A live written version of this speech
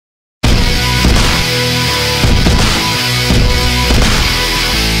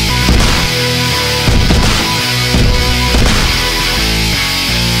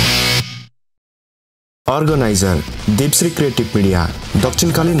Organiser Devshri creative media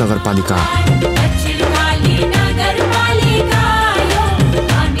Dakshinkali नगरपालिका।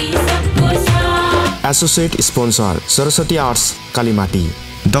 Associate sponsor Saraswati arts Kalimati.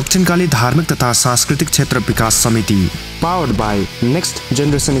 Dakshinkali धार्मिक तथा सांस्कृतिक क्षेत्र विकास समिति। Powered by next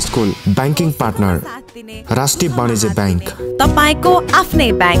generation school. Banking partner राष्ट्रिय वाणिज्य बैंक। तपाईको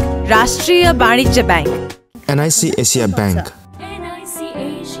आफ्नै बैंक राष्ट्रिय वाणिज्य bank. NIC Asia bank.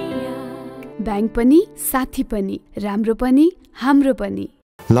 Bank पनि साथी पनि राम्रो पनि हाम्रो पनि।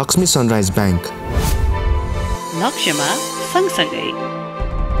 Lakshmi sunrise bank. लक्ष्यमा सँगसँगै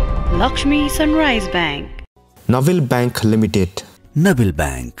Lakshmi sunrise bank. Nabil bank limited. Nabil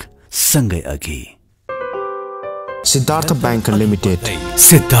bank सँगै अघि। Siddhartha bank limited.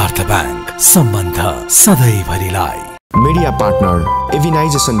 Siddhartha bank सम्बन्ध सधैँभरिलाई। Media partner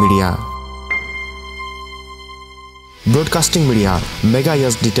एभिनाइजेसन media. Broadcasting media mega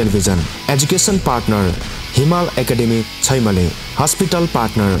HD television. Education partner हिमाल एकाडेमी छैमले। हस्पिटल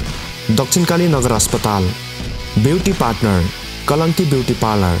पार्टनर दक्षिणकाली नगर अस्पताल। Beauty partner Kalanki beauty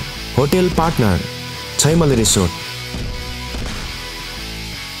parlour. Hotel partner छैमले resort.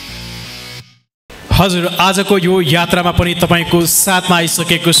 हजुर, आजको यो यात्रामा पनि तपाईको साथमा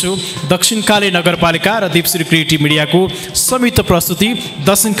आइसकेको छु। दक्षिणकाली नगरपालिका र देवश्री क्रिएटिभ मिडियाको संयुक्त प्रस्तुति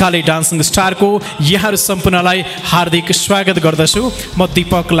दक्षिणकाली डान्सिङ स्टारको यहाँहरू सम्पूर्णलाई हार्दिक स्वागत गर्दछु। म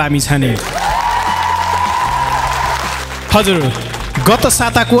दीपक लामिछाने। हजुर, गत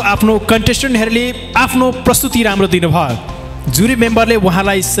साताको आफ्नो कन्टेस्टेन्टहरूले आफ्नो प्रस्तुति राम्रो दिनुभयो। जुरी मेम्बरले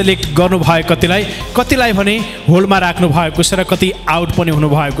उहाँलाई सेलेक्ट गर्नुभयो, कतिलाई भने होल्डमा राख्नु भएको छ र कति आउट पनि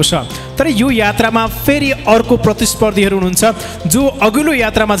हुनुभएको छ। तर यो यात्रामा फेरि अर्को प्रतिस्पर्धीहरू हुनुहुन्छ जो अघिल्लो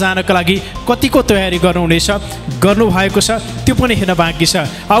यात्रामा जानका लागि कतिको तयारी गर्नुभएको छ, त्यो पनि हेर्न बाँकी छ।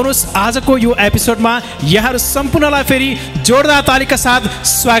 आउनुहोस्, आजको यो एपिसोडमा यहाँहरू सम्पूर्णलाई फेरि जोरदार तालीका साथ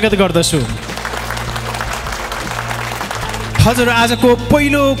स्वागत गर्दछु। हजुर, आजको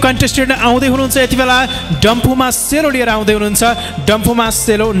पहिलो कन्टेस्टेन्ट आउँदै हुनुहुन्छ यति बेला। डम्फुमा सेलो लिएर आउँदै हुनुहुन्छ। डम्फुमा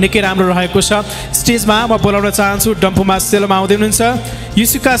सेलो निकै राम्रो रहेको छ। स्टेजमा म बोलाउन चाहन्छु डम्फुमा सेलोमा आउँदै हुनुहुन्छ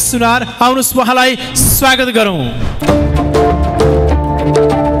युसुका सुनार। आउनुहोस्, उहाँलाई स्वागत गरौँ।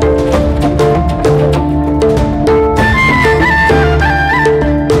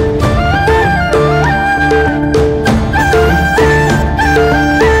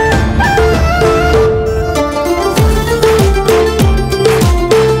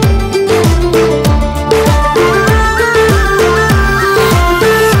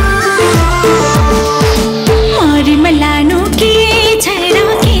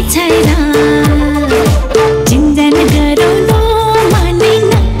 चिन्जन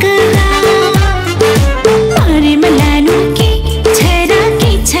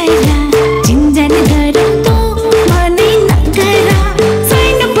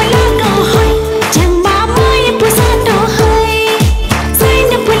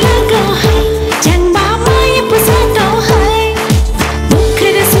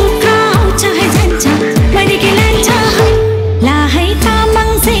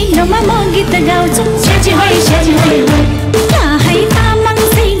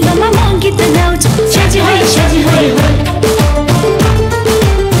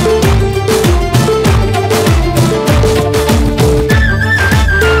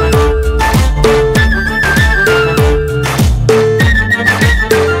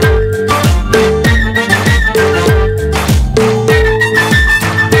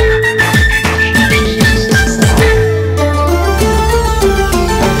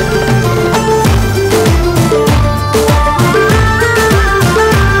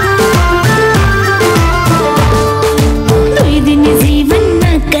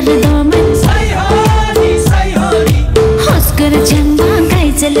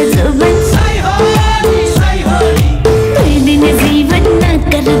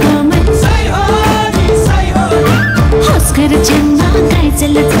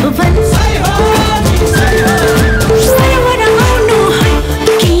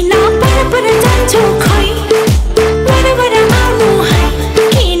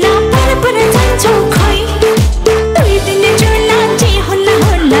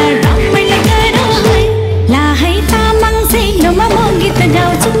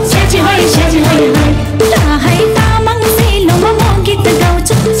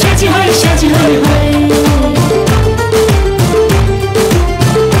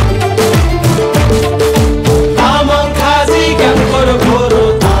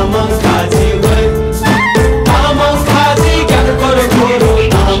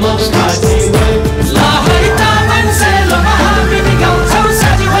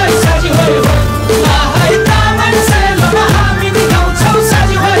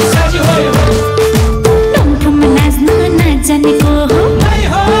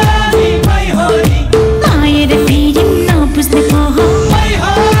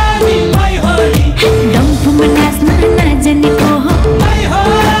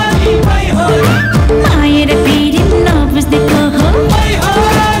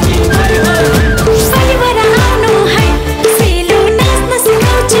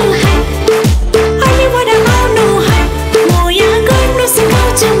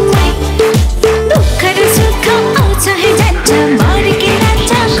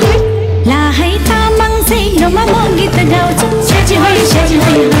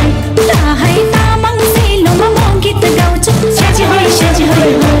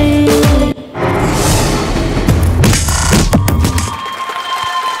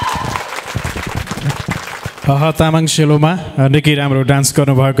तामाङ सेलोमा निकै राम्रो डान्स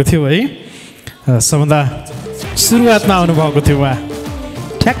गर्नुभएको थियो है। सबभन्दा सुरुवातमा आउनुभएको थियो उहाँ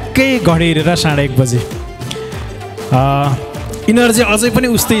ठ्याक्कै घडी हेरेर 1:30 बजे। इनर्जी अझै पनि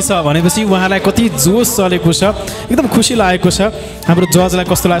उस्तै छ भनेपछि उहाँलाई कति जोस चलेको छ, एकदम खुसी लागेको छ। हाम्रो जजलाई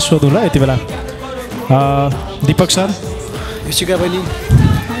कस्तो लाग्यो सोधौँ ल यति बेला। दीपक सर, ऋषिका बहिनी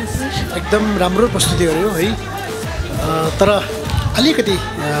एकदम राम्रो प्रस्तुति गर्यो है, तर अलिकति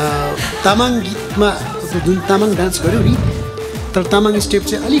तामाङ गीतमा जुन तामाङ डान्स गर्यो नि, तर तामाङ स्टेप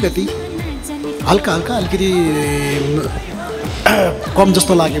चाहिँ अलिकति हल्का अलिकति कम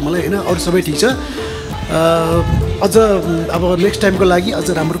जस्तो लाग्यो मलाई होइन। अरू सबै ठिक छ, अझ अब नेक्स्ट टाइमको लागि अझ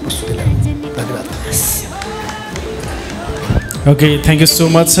राम्रो प्रस्तुति लाग्यो। धन्यवाद। Okay, thank you so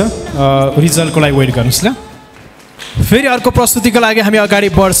much sir. रिजल्टको लागि वेट गर्नुहोस् ल। फेरि अर्को प्रस्तुतिको लागि हामी अगाडि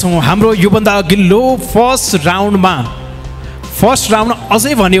बढ्छौँ। हाम्रो योभन्दा अघिल्लो फर्स्ट राउन्डमा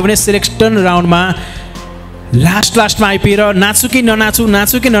अझै भन्यो भने सेलेक्सन राउन्डमा लास्टमा आइपुगेर नाचु कि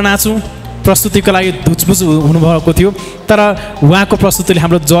ननाचु प्रस्तुतिको लागि धुचमुच हुनुभएको थियो, तर उहाँको प्रस्तुतिले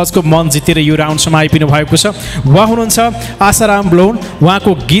हाम्रो जजको मन जितेर यो राउन्डसम्म आइपुग्नु भएको छ। उहाँ हुनुहुन्छ आशाराम ब्लोन।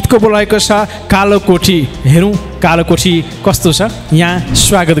 उहाँको गीतको बोलाएको छ कालो कोठी। हेरौँ कालो कोठी कस्तो छ, यहाँ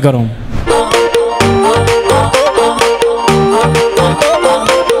स्वागत गरौँ।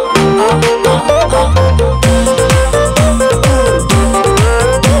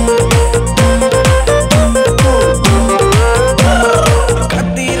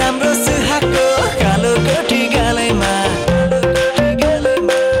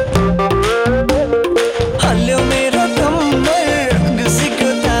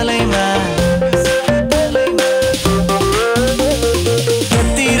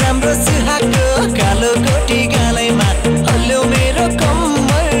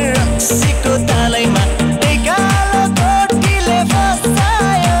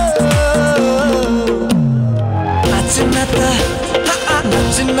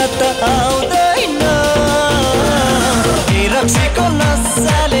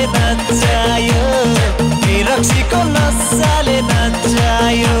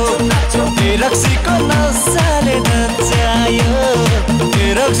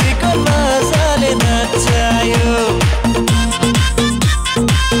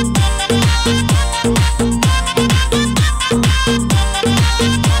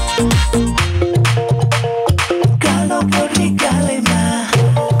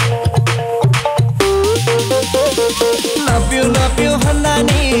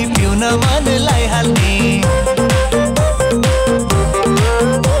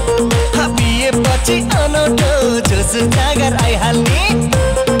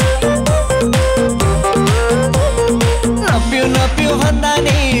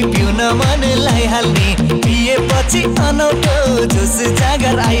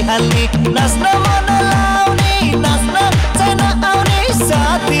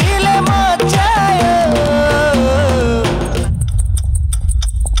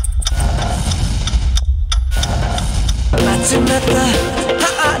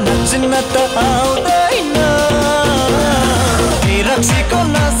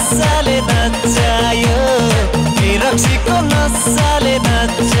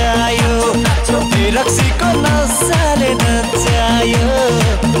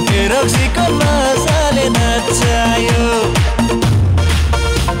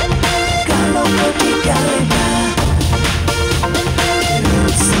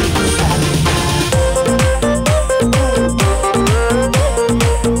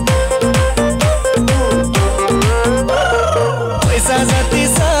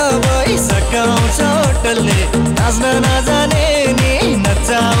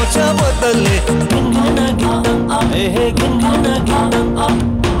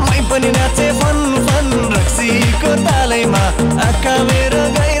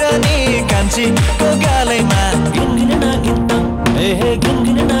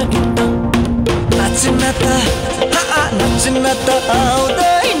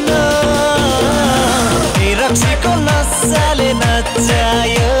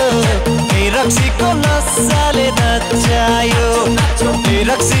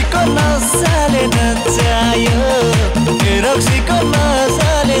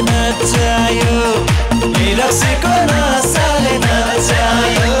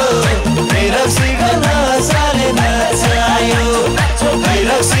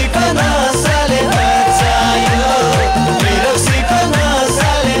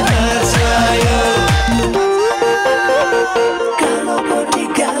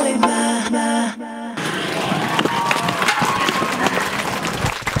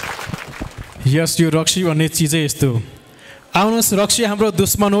 यस, यो रक्सी भन्ने चिजै यस्तो हो। आउनुहोस्, रक्सी हाम्रो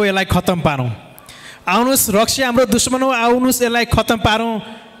दुश्मन हो, यसलाई खत्तम पारौँ। आउनुहोस् रक्सी हाम्रो दुश्मन हो, आउनुहोस् यसलाई खत्तम पारौँ।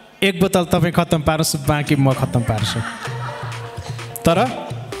 एक बोतल तपाईँ खत्तम पार्नुहोस्, बाँकी म खत्तम पार्छु। तर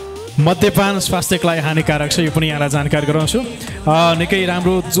मद्यपान स्वास्थ्यको लागि हानिकारक छ, यो पनि यहाँलाई जानकारी गराउँछु। निकै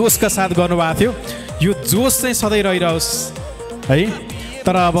राम्रो जोसका साथ गर्नुभएको थियो। यो जोस चाहिँ सधैँ रहिरहोस् है।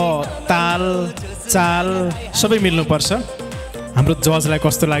 तर अब ताल चाल सबै मिल्नुपर्छ। हाम्रो जजलाई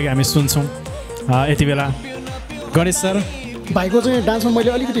कस्तो लाग्यो हामी सुन्छौँ यति बेला। गणेश सर, भाइको चाहिँ डान्समा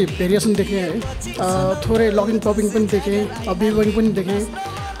मैले अलिकति भेरिएसन देखेँ है, थोरै लकिङ पपिङ पनि देखेँ, बिबरिङ पनि देखेँ।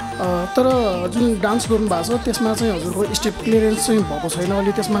 तर जुन डान्स गर्नुभएको छ त्यसमा चाहिँ हजुरको स्टेप क्लियरेन्स चाहिँ भएको छैन,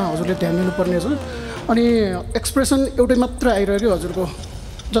 अलि त्यसमा हजुरले ध्यान दिनुपर्ने छ। अनि एक्सप्रेसन एउटै मात्र आइरह्यो हजुरको,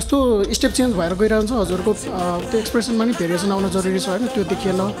 जस्तो स्टेप चेन्ज भएर गइरहन्छ हजुरको त्यो एक्सप्रेसनमा नि भेरिएसन आउन जरुरी छ होइन, त्यो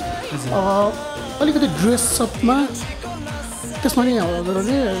देखिएन। अलिकति ड्रेसअपमा त्यसमा नि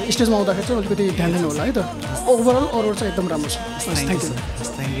हजुरहरूले स्टेजमा आउँदाखेरि चाहिँ अलिकति ध्यान दिनु होला है त। ओभरअल अरू चाहिँ एकदम राम्रो छ। Thank you.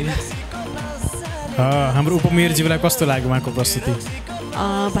 हाम्रो उपमेयरज्यूलाई कस्तो लाग्यो उहाँको प्रस्तुति?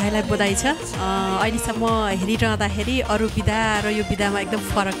 भाइलाई बधाई छ। अहिलेसम्म हेरिरहँदाखेरि अरू विधा र यो विधामा एकदम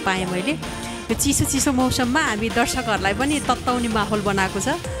फरक पाएँ मैले। यो चिसो चिसो मौसममा हामी दर्शकहरूलाई पनि तत्ताउने माहौल बनाएको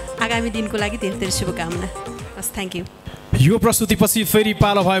छ। आगामी दिनको लागि धेरै धेरै शुभकामना। हस्, थ्याङ्क यू। यो प्रस्तुतिपछि फेरि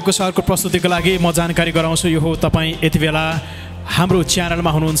पालो भएको छ अर्को प्रस्तुतिको लागि म जानकारी गराउँछु। यो हो तपाईँ यति बेला हाम्रो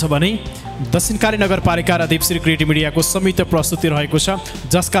च्यानलमा हुनुहुन्छ भने दक्षिणकाली नगरपालिका र देवश्री क्रिएटिभ मिडियाको संयुक्त प्रस्तुति रहेको छ,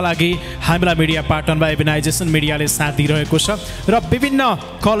 जसका लागि हामीलाई मिडिया पार्टनरमा एर्गनाइजेसन मिडियाले साथ दिइरहेको छ र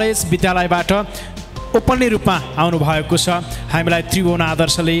विभिन्न कलेज विद्यालयबाट ओपनली रूपमा आउनुभएको छ। हामीलाई त्रिभुवन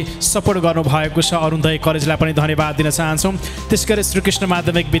आदर्शले सपोर्ट गर्नुभएको छ। अरुणोदय कलेजलाई पनि धन्यवाद दिन चाहन्छौँ। त्यस गरी श्रीकृष्ण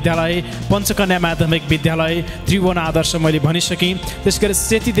माध्यमिक विद्यालय, पञ्चकन्या माध्यमिक विद्यालय, त्रिभुवन आदर्श मैले भनिसकेँ। त्यस गरी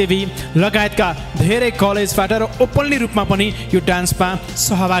सेतीदेवी लगायतका धेरै कलेजबाट र ओपनली रूपमा पनि यो डान्समा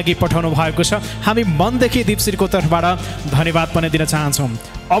सहभागी पठाउनु भएको छ। हामी मनदेखि दिपश्रीको तर्फबाट धन्यवाद पनि दिन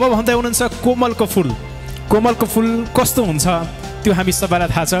चाहन्छौँ। अब भन्दै हुनुहुन्छ कोमलको फुल। कोमलको फुल कस्तो हुन्छ त्यो हामी सबैलाई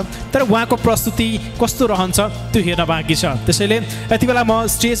थाहा छ, तर उहाँको प्रस्तुति कस्तो रहन्छ त्यो हेर्न बाँकी छ। त्यसैले यति बेला म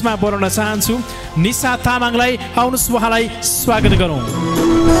स्टेजमा बोलाउन चाहन्छु निशा तामाङलाई। आउनुहोस् उहाँलाई स्वागत गरौँ।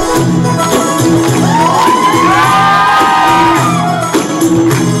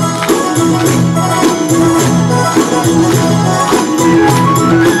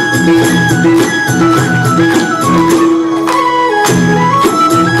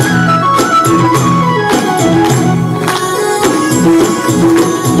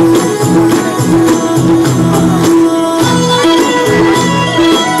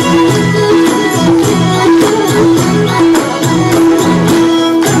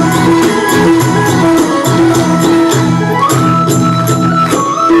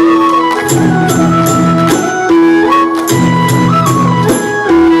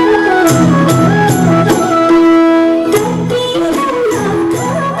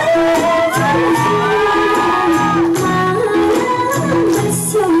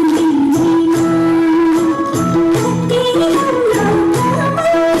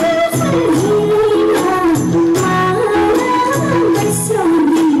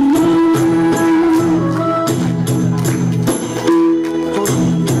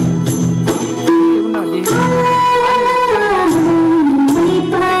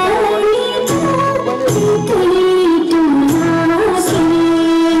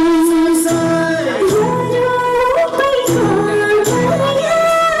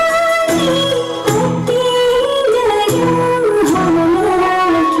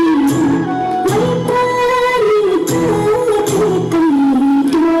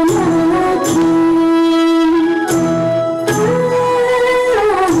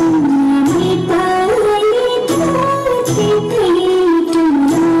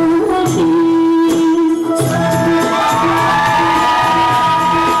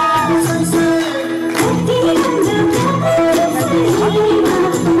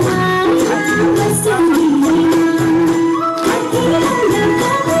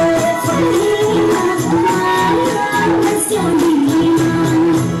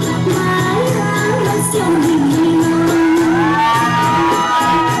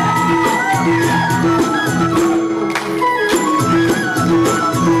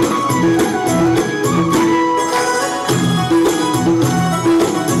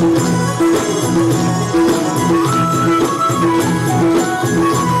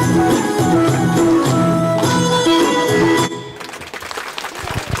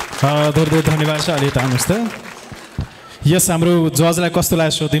 धेरै धन्यवाद छ। अलि आउनुहोस् त। यस हाम्रो जजलाई कस्तो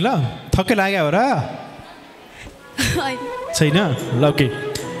लाग्यो सोधिन् ल? थक्कै लाग्यो हो र? छैन? ल ओके।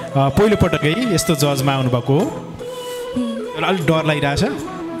 पहिलोपटक है यस्तो जजमा आउनुभएको हो? अलिक डर लागिरहेछ?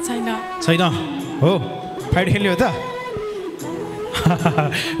 छैन हो? फाइट खेल्ने हो त?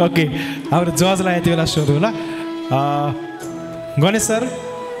 ओके हाम्रो जजलाई यति बेला सोधौँ ल गणेश सर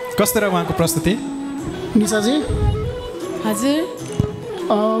कस्तो रह्यो उहाँको प्रस्तुति निशाजी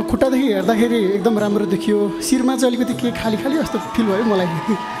हजुर खुट्टादेखि हेर्दाखेरि एकदम राम्रो देखियो शिरमा चाहिँ अलिकति के खाली खाली जस्तो फिल भयो मलाई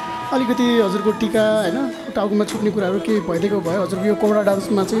अलिकति हजुरको टिका होइन टाउकोमा छुट्ने कुराहरू केही भइदिएको भयो हजुरको यो कौडा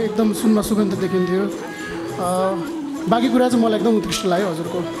डान्समा चाहिँ एकदम सुनमा सुगन्ध देखिन्थ्यो बाँकी कुरा चाहिँ मलाई एकदम उत्कृष्ट लाग्यो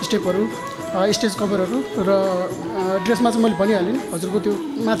हजुरको स्टेपहरू स्टेज कभरहरू र ड्रेसमा चाहिँ मैले भनिहालेँ नि हजुरको त्यो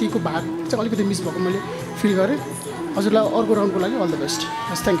माथिको भाग चाहिँ अलिकति मिस भएको मैले फिल गरेँ हजुरलाई अर्को राउन्डको लागि अल द बेस्ट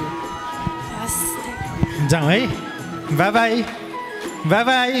हस् थ्याङ्क यू जाउँ है बाई बाई बाई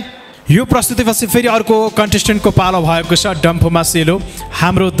बाई यो प्रस्तुतिपछि फेरि अर्को कन्टेस्टेन्टको पालो भएको छ डम्फुमा सेलो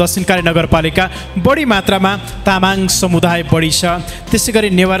हाम्रो दक्षिणकाली नगरपालिका बढी मात्रामा तामाङ समुदाय बढी छ त्यसै गरी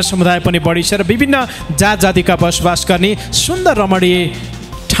नेवार समुदाय पनि बढी छ र विभिन्न जात जातिका बसोबास गर्ने सुन्दर रमणीय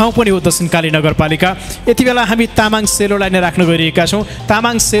ठाउँ पनि हो दक्षिणकाली नगरपालिका यति बेला हामी तामाङ सेलोलाई नै राख्न गइरहेका छौँ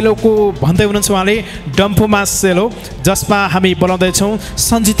तामाङ सेलोको भन्दै हुनुहुन्छ उहाँले डम्फुमा सेलो जसमा हामी बोलाउँदैछौँ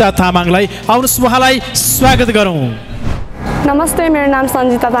सन्जिता तामाङलाई आउनुहोस् उहाँलाई स्वागत गरौँ नमस्ते मेरो नाम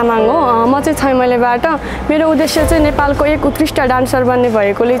सन्जिता तामाङ हो म चाहिँ छैमलेबाट मेरो उद्देश्य चाहिँ नेपालको एक उत्कृष्ट डान्सर बन्ने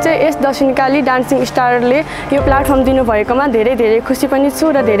भएकोले चाहिँ यस दक्षिणकाली डान्सिङ स्टारले यो प्लेटफर्म दिनुभएकोमा धेरै धेरै खुसी पनि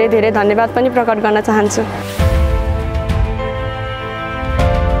छु र धेरै धेरै धन्यवाद पनि प्रकट गर्न चाहन्छु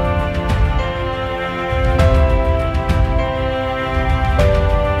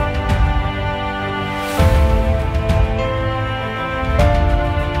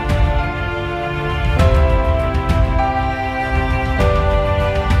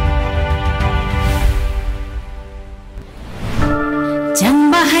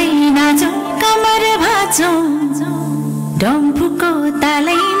डम्फुको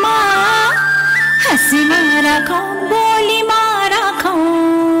तालैमा हाँसीमा राखौँ बोलीमा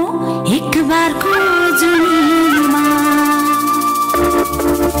राखौँ एक बारको जुनीमा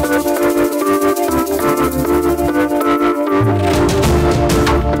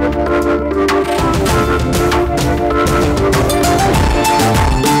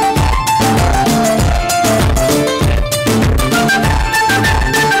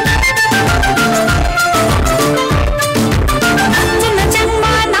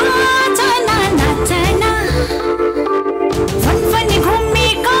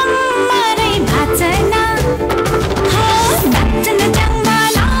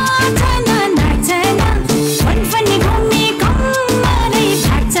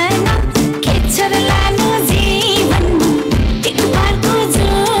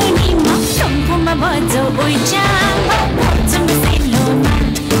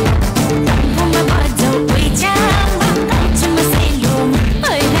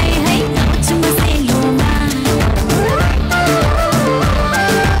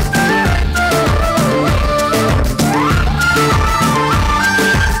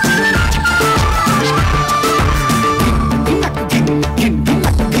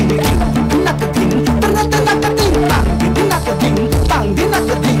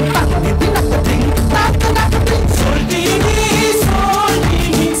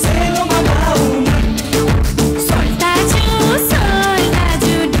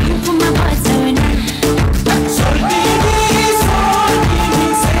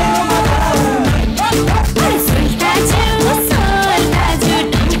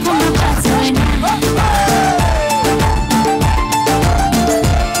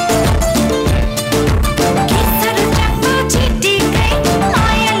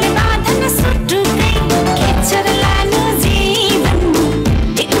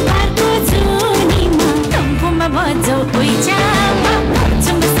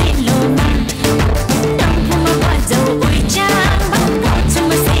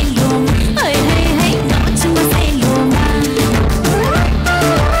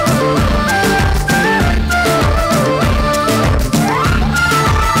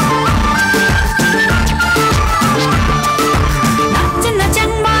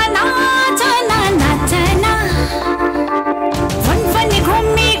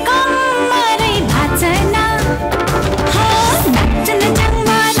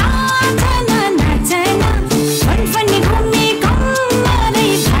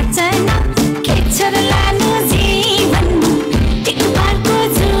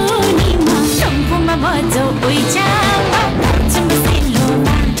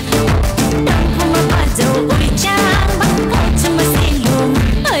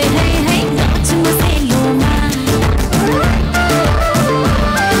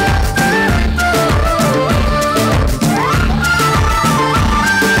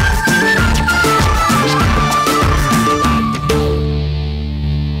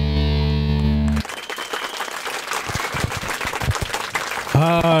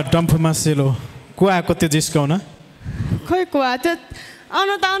डम्फुमा सेलो को आएको त्यो जिस्काउन खोइ को आयो त्यो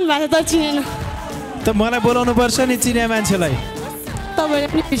आउनु त आउनु भएको त चिनेन त मलाई बोलाउनु पर्छ नि चिने मान्छेलाई तपाईँले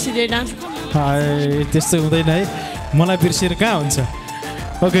पनि बिर्सिदिए डान्स हाय त्यस्तो हुँदैन है मलाई बिर्सिएर कहाँ हुन्छ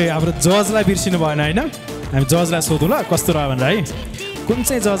ओके हाम्रो जजलाई बिर्सिनु भएन होइन हामी जजलाई सोधौँ ल कस्तो रह्यो भनेर है कुन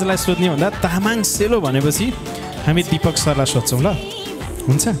चाहिँ जजलाई सोध्ने भन्दा तामाङ सेलो भनेपछि हामी दीपक सरलाई सोध्छौँ ल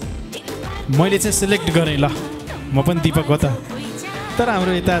हुन्छ मैले चाहिँ सिलेक्ट गरेँ ल म पनि दीपक हो त तर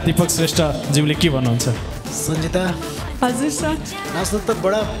हाम्रो यता दीपक श्रेष्ठज्यूले के भन्नुहुन्छ सञ्जिता हजुर सर नाच्नु त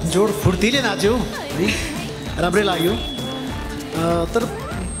बडा जोड फुर्तीले नाच्यो है राम्रै लाग्यो तर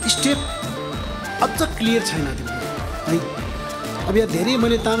स्टेप अझ क्लियर छैन तिम्रो है अब यहाँ धेरै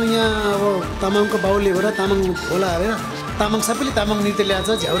मैले तामाङ यहाँ अब तामाङको बाहुल्य भएर तामाङ होला हेरेर तामाङ सबैले तामाङ नृत्य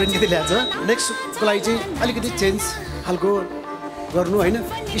ल्याएको छ झ्याउरे नृत्य ल्याएको छ नेक्स्टको लागि चाहिँ अलिकति चेन्ज खालको गर्नु होइन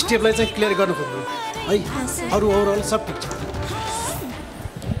स्टेपलाई चाहिँ क्लियर गर्नु खोज्नु है अरू ओभरअल सब ठिक छ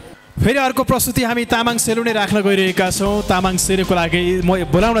फेरि अर्को प्रस्तुति हामी तामाङ सेलो नै राख्न गइरहेका छौँ तामाङ सेलोको लागि म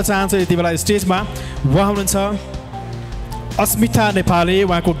बोलाउन चाहन्छु यति बेला स्टेजमा उहाँ हुनुहुन्छ अस्मिता नेपाली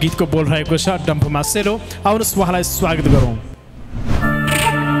उहाँको गीतको बोल रहेको छ डम्फुमा सेलो आउनुहोस् उहाँलाई स्वागत गरौँ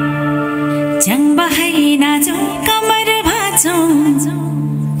कमर भाँचौँ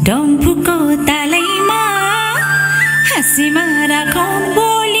डम्फुको तालैमा हाँसीमा राखौँ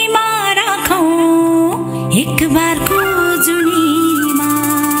बोलीमा राखौँ एक बारको जुनीमा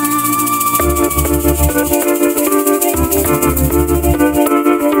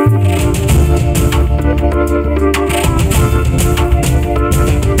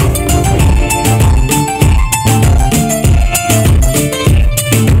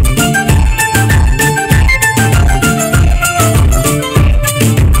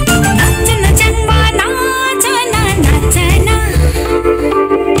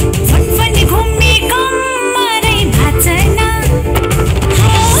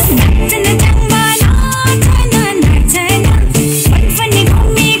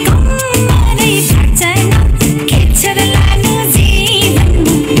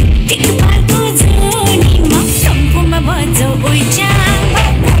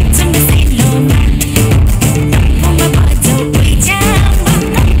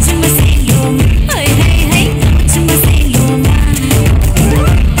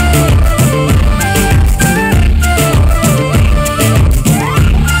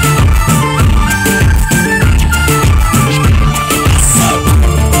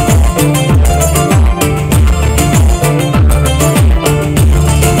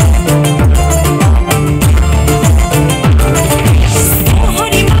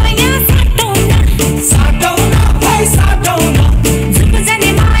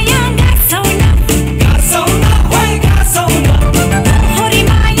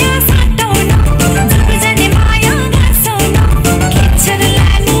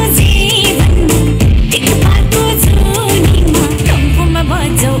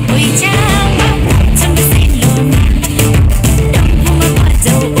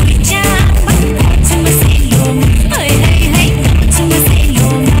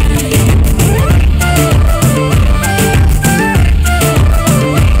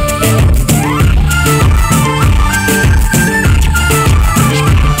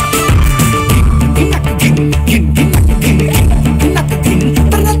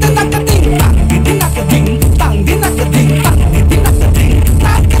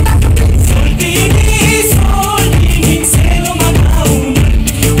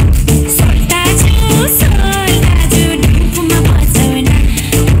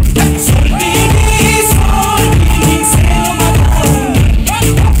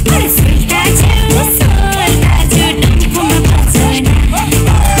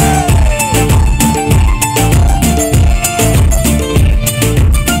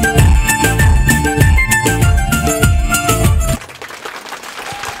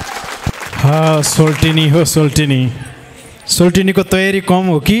सोल्टिनी हो सोल्टिनीको तयारी कम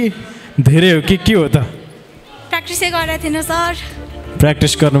हो कि धेरै हो कि के हो त प्र्याक्टिसै गरेको थिएन सर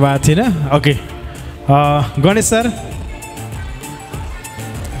प्र्याक्टिस गर्नुभएको थिएन ओके गणेश सर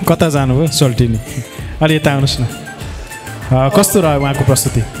कता जानुभयो सोल्टिनी अलि यता आउनुहोस् न कस्तो रह्यो उहाँको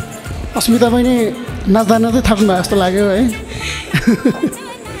प्रस्तुति अस्मिता बहिनी नाच्दा नाच्दै थाक्नु भयो जस्तो लाग्यो है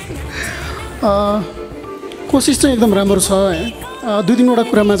कोसिस चाहिँ एकदम राम्रो छ है दुई तिनवटा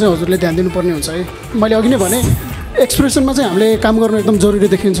कुरामा चाहिँ हजुरले ध्यान दिनुपर्ने हुन्छ है मैले अघि नै भने एक्सप्रेसनमा चाहिँ हामीले काम गर्नु एकदम जरुरी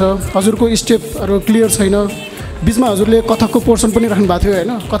देखिन्छ हजुरको स्टेपहरू क्लियर छैन बिचमा हजुरले कथकको पोर्सन पनि राख्नु भएको थियो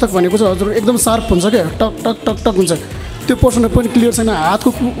होइन कथक भनेको चाहिँ हजुर एकदम सार्प हुन्छ क्या टक टक टक टक हुन्छ त्यो पोर्सनहरू पनि क्लियर छैन हातको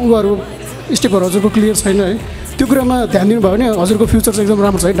उयोहरू स्टेपहरू हजुरको क्लियर छैन है त्यो कुरामा ध्यान दिनुभयो भने हजुरको फ्युचर चाहिँ एकदम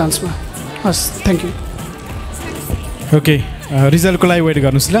राम्रो छ है डान्समा हस् थ्याङ्क यू ओके रिजल्टको लागि वेट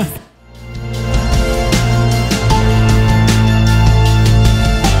गर्नुहोस् ल।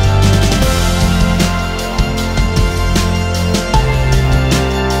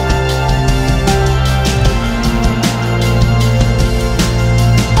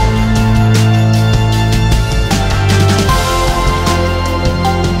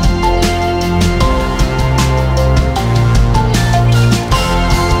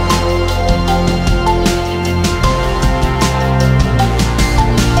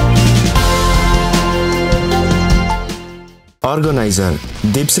 Organiser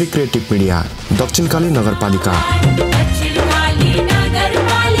Devshri creative media Dakshinkali नगरपालिका।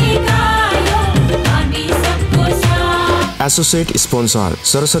 Associate sponsor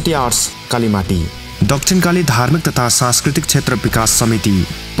Saraswati arts Kalimati. Dakshinkali धार्मिक तथा सांस्कृतिक क्षेत्र विकास समिति।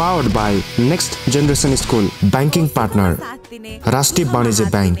 Powered by next generation school. Banking partner राष्ट्रिय वाणिज्य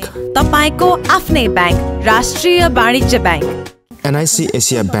बैंक। तपाईको आफ्नै बैंक राष्ट्रिय वाणिज्य bank. NIC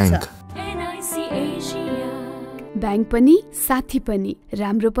Asia bank. Bank पनि साथी पनि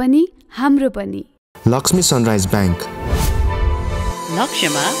राम्रो पनि हाम्रो पनि। Lakshmi sunrise bank.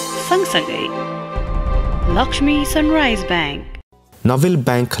 लक्ष्यमा सँगसँगै Lakshmi sunrise bank. Nabil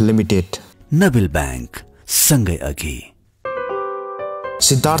bank limited. Nabil bank सँगै अघि।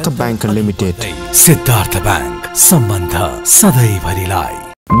 Siddhartha bank limited. Siddhartha bank सम्बन्ध सधैँभरिलाई।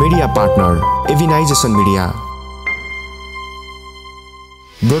 Media partner एभिनाइजेसन media.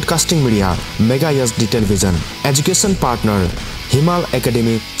 Broadcasting media mega HD television. Education partner हिमाल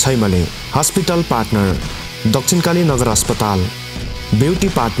एकाडेमी छैमले। हस्पिटल पार्टनर दक्षिणकाली नगर अस्पताल। Beauty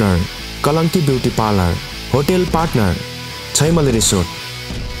partner Kalanki beauty parlour. Hotel partner छैमले resort.